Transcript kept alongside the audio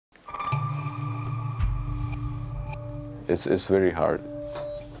It's very hard.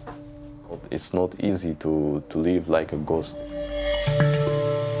 It's not easy to live like a ghost,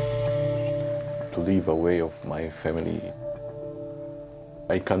 to live away of my family.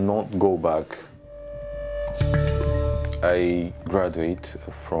 I cannot go back. I graduate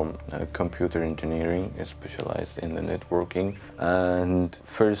from computer engineering, specialized in the networking, and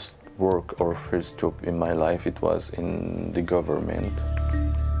first work or first job in my life, it was in the government.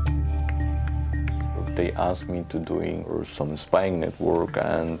 They asked me to doing some spying network,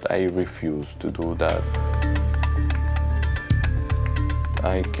 and I refused to do that.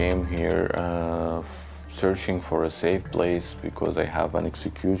 I came here searching for a safe place because I have an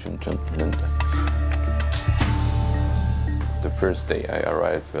execution judgment. The first day I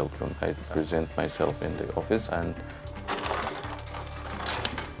arrived, welcome, I present myself in the office, and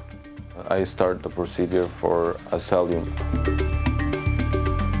I start the procedure for asylum.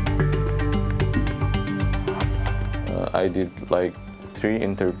 I did like 3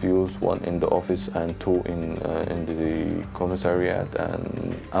 interviews, 1 in the office and 2 in the commissariat,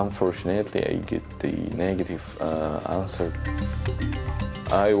 and unfortunately I get the negative answer.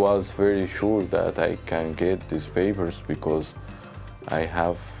 I was very sure that I can get these papers because I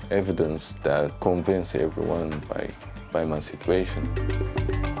have evidence that convince everyone by my situation.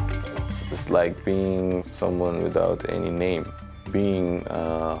 It's like being someone without any name, being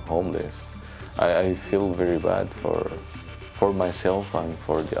homeless. I feel very bad for myself and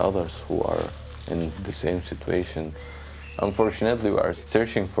for the others who are in the same situation. Unfortunately, we are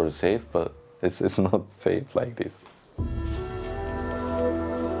searching for safe, but it's not safe like this.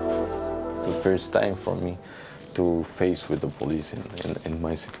 It's the first time for me to face with the police in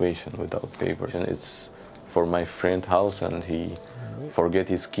my situation without papers. And it's for my friend's house, and he forget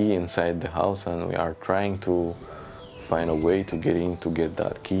his key inside the house, and we are trying to find a way to get in to get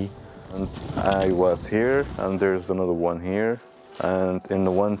that key. And I was here, and there's another one here. And in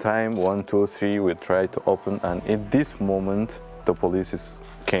the one time, 1, 2, 3, we tried to open, and at this moment, the police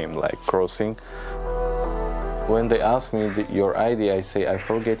came, like crossing. When they ask me your ID, I say I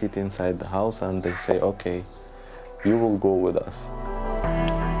forget it inside the house, and they say, okay, you will go with us.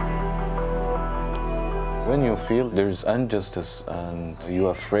 When you feel there's injustice and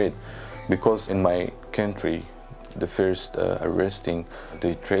you're afraid, because in my country, the first arresting,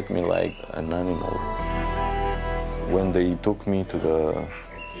 they treat me like an animal. When they took me to the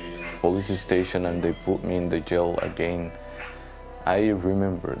police station and they put me in the jail again, I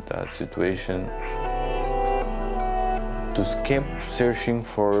remember that situation. To keep searching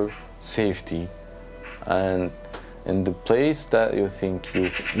for safety, and in the place that you think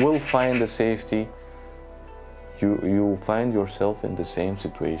you will find the safety, you find yourself in the same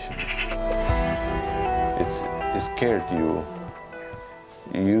situation. It scared you.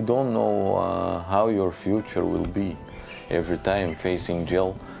 You don't know how your future will be. Every time facing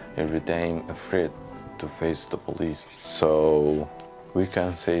jail, every time afraid to face the police. So we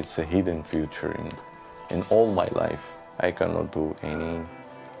can say it's a hidden future in all my life. I cannot do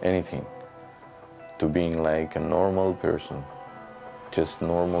anything to being like a normal person, just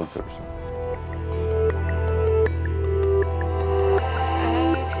normal person.